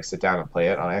time to like sit down and play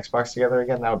it on Xbox together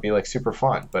again, that would be like super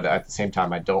fun. But at the same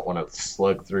time, I don't want to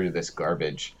slug through this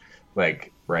garbage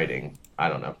like writing. I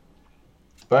don't know.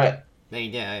 But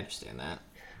Yeah, I understand that.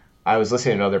 I was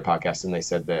listening to another podcast and they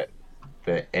said that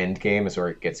the end game is where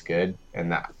it gets good. And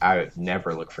that I would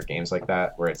never look for games like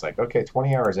that where it's like, okay,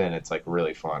 20 hours in, it's like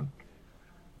really fun.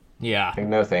 Yeah. Like,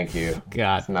 no, thank you.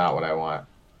 God. That's not what I want.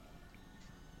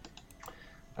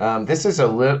 This is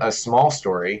a small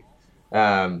story.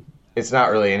 It's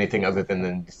not really anything other than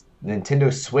the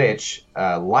Nintendo Switch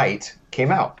Lite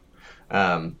came out.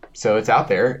 So it's out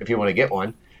there if you want to get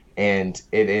one. And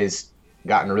it is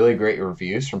gotten really great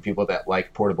reviews from people that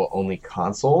like portable-only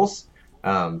consoles.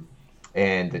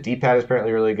 And the D-pad is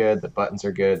apparently really good. The buttons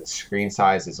are good. The screen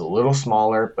size is a little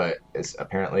smaller, but it's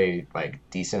apparently like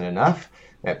decent enough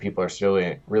that people are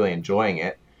still really enjoying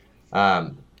it.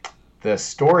 The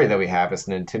story that we have is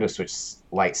Nintendo Switch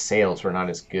Lite sales were not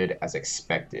as good as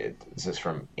expected. This is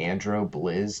from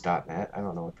androbliz.net. I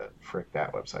don't know what the frick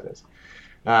that website is.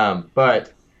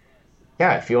 But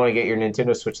yeah, if you want to get your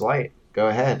Nintendo Switch Lite, go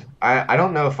ahead. I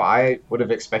don't know if I would have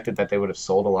expected that they would have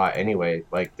sold a lot anyway.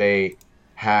 Like they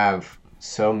have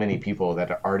so many people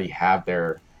that already have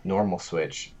their normal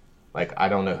Switch. Like I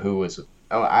don't know who was.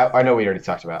 Oh, I know we already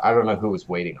talked about it. I don't know who was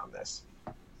waiting on this.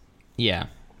 Yeah.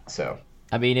 So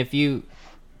I mean, if you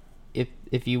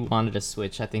if you wanted a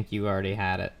Switch, I think you already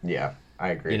had it. Yeah, I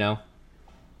agree. You know,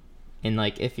 and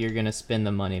like if you're gonna spend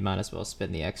the money, might as well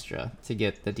spend the extra to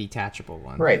get the detachable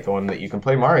one. Right, the one that you can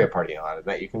play Mario Party on, and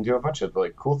that you can do a bunch of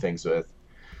like cool things with.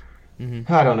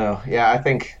 Mm-hmm. I don't know. Yeah, I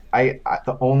think I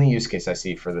the only use case I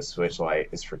see for the Switch Lite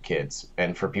is for kids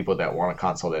and for people that want a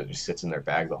console that just sits in their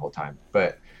bag the whole time.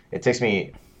 But it takes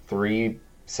me 3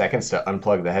 seconds to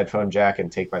unplug the headphone jack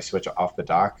and take my Switch off the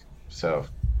dock. So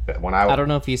when I don't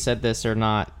know if you said this or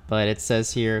not, but it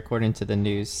says here, according to the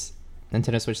news,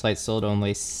 Nintendo Switch Lite sold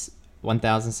only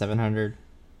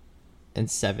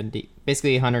 1,770,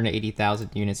 basically 180,000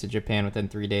 units in Japan within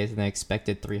 3 days, and they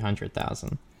expected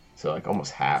 300,000. So like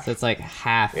almost half. So it's like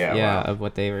half, wow. of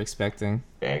what they were expecting.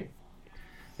 Dang.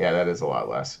 Yeah, that is a lot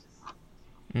less.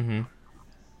 Mm-hmm.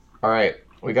 All right,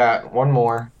 we got one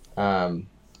more.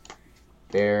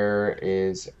 There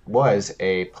was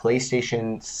a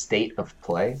PlayStation State of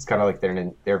Play. It's kind of like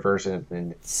their version of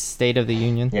the State of the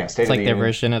Union. Yeah, State it's of like the their Union.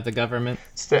 version of the government.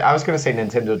 I was gonna say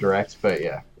Nintendo Direct, but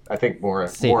yeah, I think more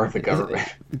of the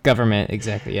government. Government,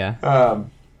 exactly. Yeah.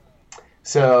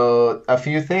 So a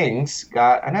few things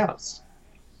got announced.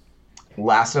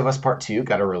 Last of Us Part 2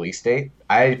 got a release date.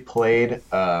 I played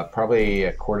probably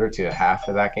a quarter to a half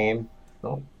of that game.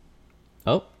 Oh,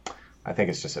 I think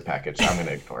it's just a package. I'm going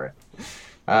to ignore it.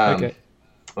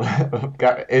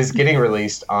 Okay. Is getting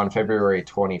released on February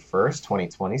 21st,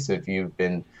 2020. So if you've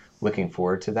been looking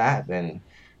forward to that, then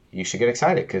you should get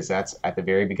excited because that's at the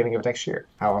very beginning of next year.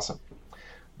 How awesome.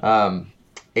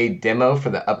 A demo for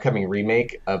the upcoming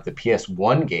remake of the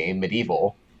PS1 game,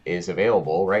 Medieval, is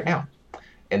available right now.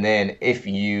 And then if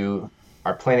you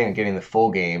are planning on getting the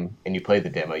full game and you play the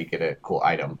demo, you get a cool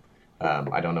item.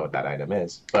 I don't know what that item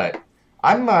is, but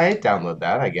I might download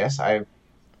that, I guess.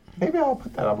 Maybe I'll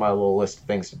put that on my little list of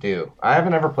things to do. I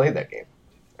haven't ever played that game,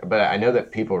 but I know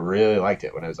that people really liked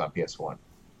it when it was on PS1.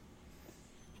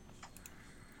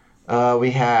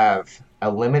 We have a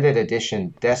limited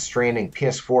edition Death Stranding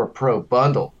PS4 Pro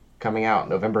bundle coming out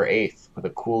November 8th with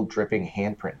a cool dripping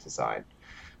handprint design.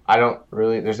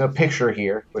 There's no picture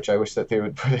here, which I wish that they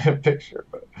would put in a picture.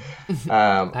 But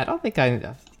I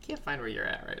can't find where you're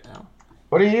at right now.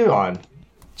 What are you on?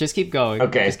 Just keep going.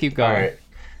 Okay. Just keep going.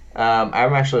 All right.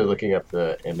 I'm actually looking up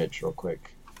the image real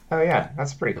quick. Oh yeah,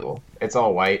 that's pretty cool. It's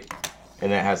all white,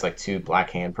 and it has like 2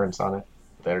 black handprints on it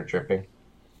that are dripping.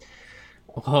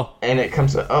 Whoa. And it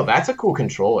comes to, that's a cool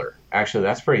controller. Actually,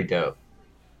 that's pretty dope.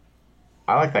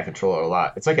 I like that controller a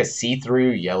lot. It's like a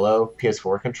see-through yellow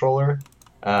PS4 controller.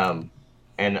 And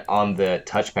on the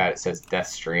touchpad, it says Death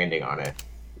Stranding on it.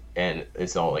 And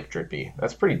it's all like drippy.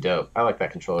 That's pretty dope. I like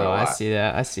that controller a lot. I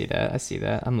see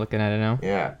that. I'm looking at it now.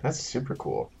 Yeah, that's super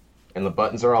cool. And the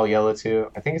buttons are all yellow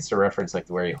too. I think it's to reference like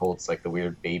where he holds like the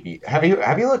weird baby. Have you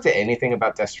looked at anything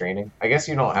about Death Stranding? I guess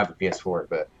you don't have the PS4,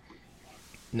 but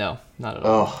no, not at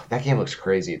all. Oh, that game looks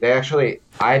crazy.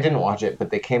 I didn't watch it, but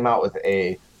they came out with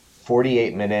a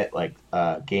 48-minute like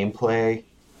gameplay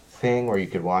thing where you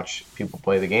could watch people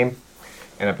play the game,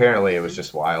 and apparently it was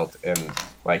just wild. And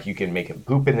like you can make him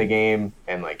poop in the game,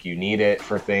 and like you need it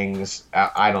for things.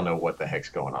 I don't know what the heck's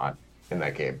going on in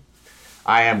that game.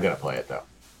 I am gonna play it though.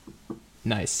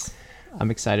 Nice.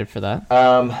 I'm excited for that.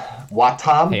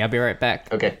 Watam. Hey, I'll be right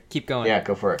back. Okay. Keep going. Yeah,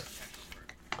 go for it.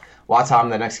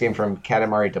 Watam, the next game from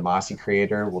Katamari Damacy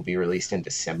creator, will be released in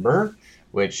December,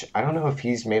 which I don't know if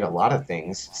he's made a lot of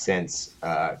things since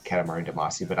Katamari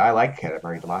Damacy, but I like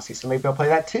Katamari Damacy, so maybe I'll play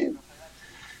that too.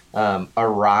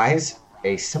 Arise,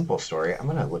 a simple story. I'm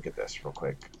going to look at this real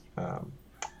quick.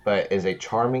 But is a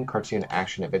charming cartoon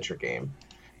action adventure game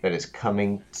that is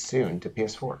coming soon to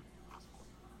PS4.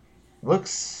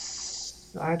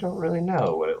 I don't really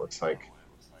know what it looks like.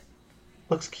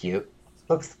 Looks cute.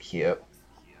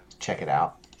 Check it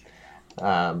out.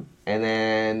 And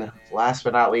then last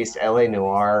but not least, LA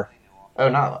Noire. Oh,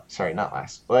 not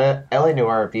last. LA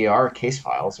Noire VR case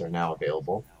files are now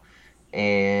available.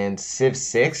 And Civ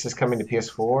 6 is coming to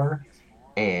PS4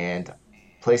 and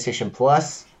PlayStation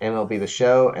Plus, MLB The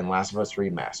Show, and Last of Us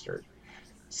Remastered.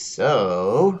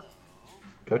 So,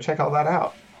 go check all that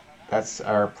out. That's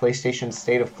our PlayStation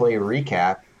State of Play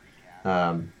recap.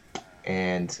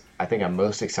 And I think I'm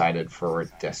most excited for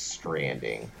Death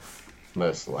Stranding,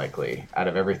 most likely. Out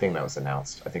of everything that was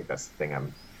announced, I think that's the thing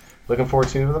I'm looking forward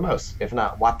to the most, if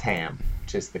not Watam,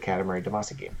 which is the Katamari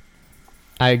Damacy game.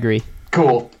 I agree.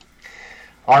 Cool.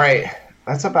 All right,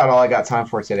 that's about all I got time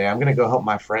for today. I'm going to go help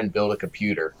my friend build a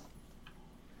computer.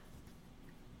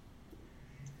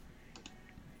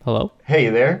 Hello? Hey,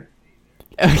 you there?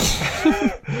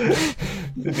 Did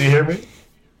you hear me?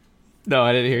 No,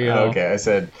 I didn't hear you at all. Okay, I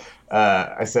said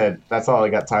that's all I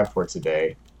got time for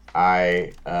today.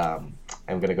 I am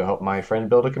going to go help my friend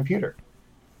build a computer.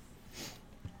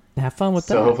 Have fun with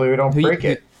that. So hopefully we don't break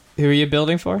it. Who are you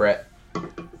building for? Brett.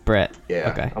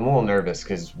 Yeah. Okay. I'm a little nervous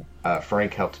because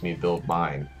Frank helped me build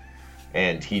mine,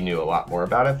 and he knew a lot more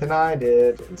about it than I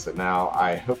did. And so now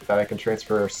I hope that I can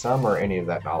transfer some or any of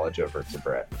that knowledge over to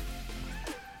Brett.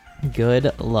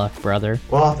 Good luck, brother.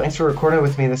 Well, thanks for recording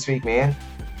with me this week, man.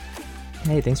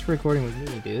 Hey, thanks for recording with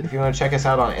me, dude. If you want to check us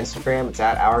out on Instagram, it's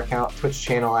at Our Account, Twitch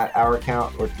channel at Our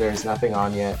Account, where there's nothing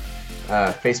on yet.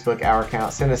 Facebook Our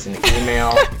Account. Send us an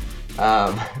email.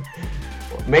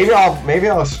 Maybe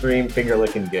I'll stream Finger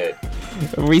Licking Good.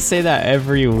 We say that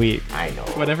every week. I know.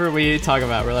 Whatever we talk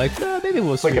about, we're like, maybe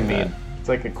we'll It's like a stream meme. that. It's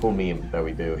like a cool meme that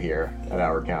we do here at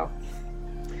Our Account.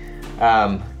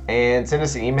 And send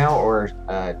us an email or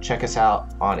check us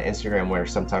out on Instagram, where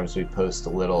sometimes we post a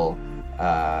little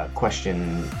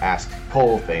question ask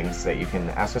poll things that you can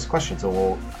ask us questions, and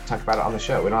we'll talk about it on the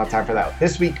show. We don't have time for that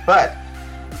this week, but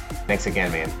thanks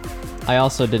again, man. I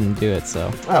also didn't do it,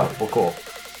 so. Oh, well, cool.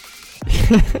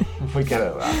 We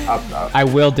gotta. I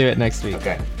will do it next week.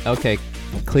 Okay. Okay.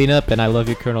 Clean up, and I love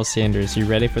you, Colonel Sanders. You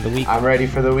ready for the week? I'm ready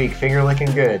for the week. Finger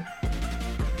licking good.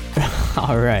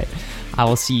 All right. I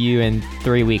will see you in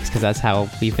 3 weeks because that's how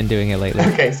we've been doing it lately.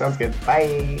 Okay, sounds good.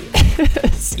 Bye.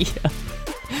 See ya.